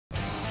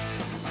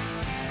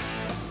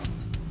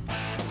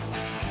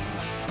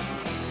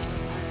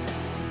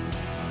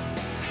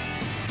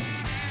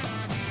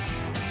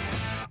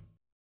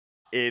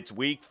It's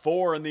week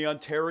 4 in the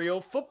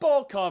Ontario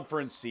Football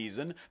Conference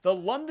season. The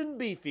London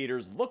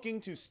Beefeaters looking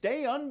to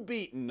stay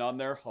unbeaten on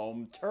their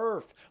home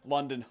turf.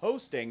 London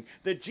hosting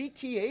the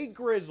GTA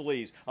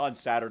Grizzlies on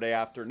Saturday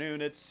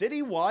afternoon at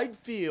Citywide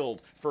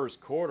Field.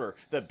 First quarter,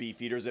 the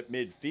Beefeaters at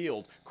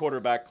midfield.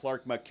 Quarterback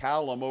Clark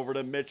McCallum over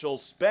to Mitchell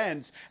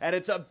Spence, and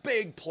it's a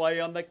big play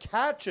on the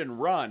catch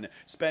and run.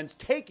 Spence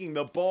taking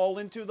the ball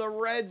into the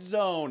red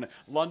zone.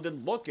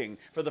 London looking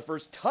for the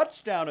first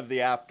touchdown of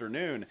the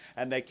afternoon,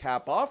 and they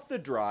cap off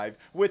the drive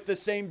with the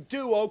same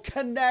duo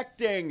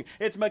connecting.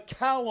 It's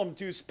McCallum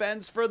to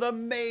Spence for the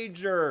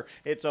major.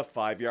 It's a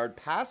 5-yard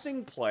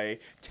passing play,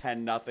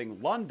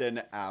 10-0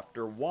 London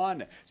after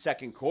 1.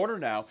 Second quarter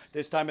now,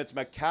 this time it's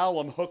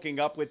McCallum hooking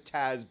up with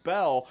Taz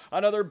Bell.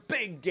 Another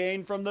big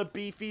gain from the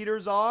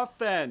Beefeaters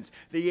offense.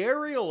 The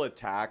aerial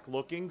attack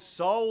looking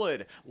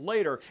solid.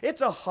 Later,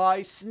 it's a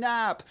high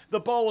snap. The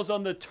ball is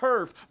on the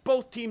turf.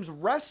 Both teams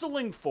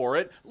wrestling for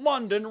it.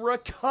 London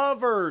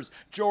recovers.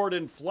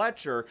 Jordan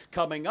Fletcher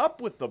coming up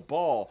with the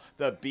ball.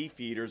 The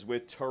Beefeaters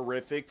with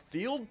terrific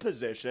field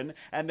position,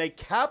 and they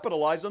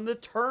capitalize on the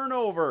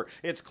turnover.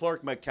 It's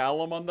Clark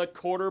McCallum on the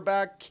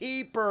quarterback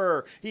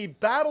keeper. He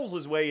battles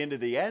his way into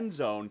the end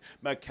zone.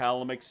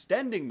 McCallum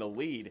extending the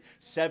lead,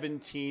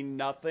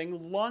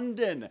 17-0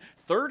 London.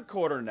 Third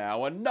quarter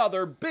now,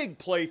 another big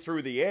play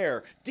through the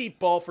air. Deep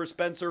ball for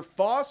Spencer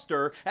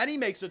Foster, and he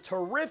makes a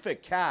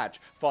terrific catch.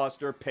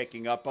 Foster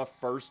picking up a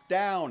first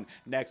down.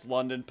 Next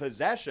London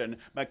possession,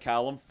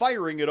 McCallum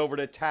firing it over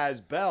to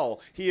Taz Bell.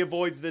 He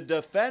avoids the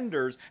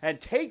defenders and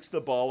takes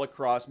the ball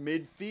across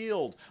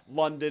midfield.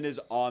 London is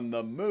on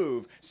the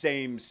move.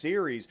 Same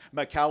series.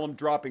 McCallum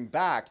dropping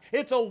back.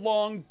 It's a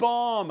long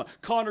bomb.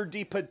 Connor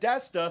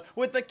DePodesta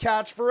with the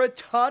catch for a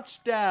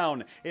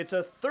touchdown. It's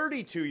a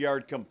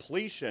 32-yard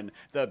completion.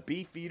 The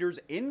Beefeaters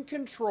in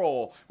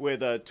control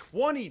with a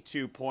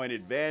 22-point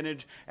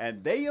advantage,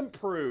 and they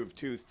improve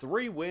to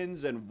 3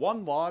 wins and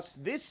 1 loss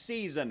this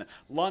season.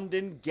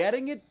 London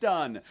getting it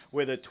done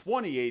with a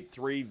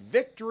 28-3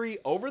 victory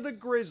over the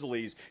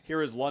Grizzlies.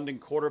 Here is London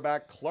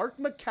quarterback Clark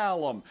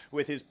McCallum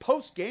with his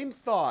post-game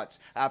thoughts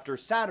after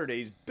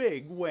Saturday's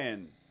big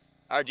win.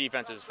 Our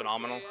defense is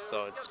phenomenal,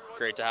 so it's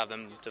great to have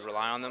them to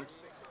rely on them.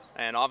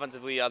 And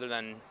offensively, other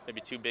than maybe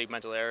 2 big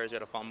mental errors, we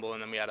had a fumble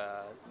and then we had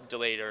a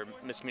delayed or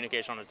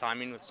miscommunication on the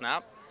timing with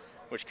snap,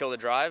 which killed the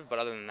drive. But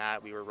other than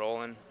that, we were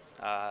rolling.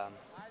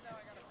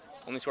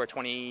 Only scored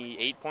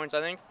 28 points,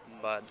 I think,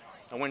 but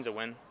a win's a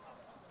win.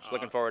 Just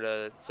looking forward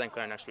to St.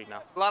 Clair next week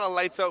now. A lot of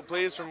lights out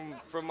plays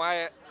from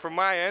my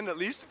end, at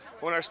least.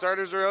 When our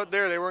starters are out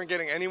there, they weren't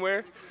getting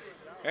anywhere,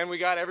 and we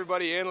got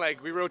everybody in.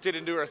 Like, we rotated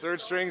into our third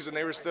strings, and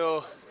they were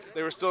still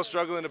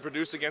struggling to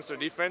produce against their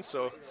defense.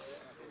 So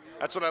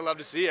that's what I love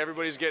to see.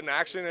 Everybody's getting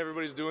action,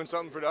 everybody's doing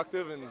something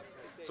productive, and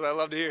that's what I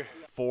love to hear.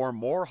 For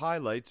more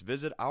highlights,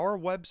 visit our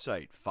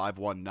website,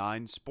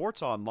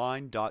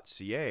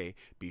 519sportsonline.ca.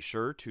 Be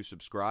sure to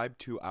subscribe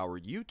to our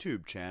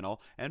YouTube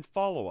channel and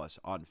follow us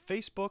on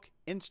Facebook,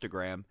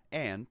 Instagram,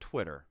 and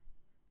Twitter.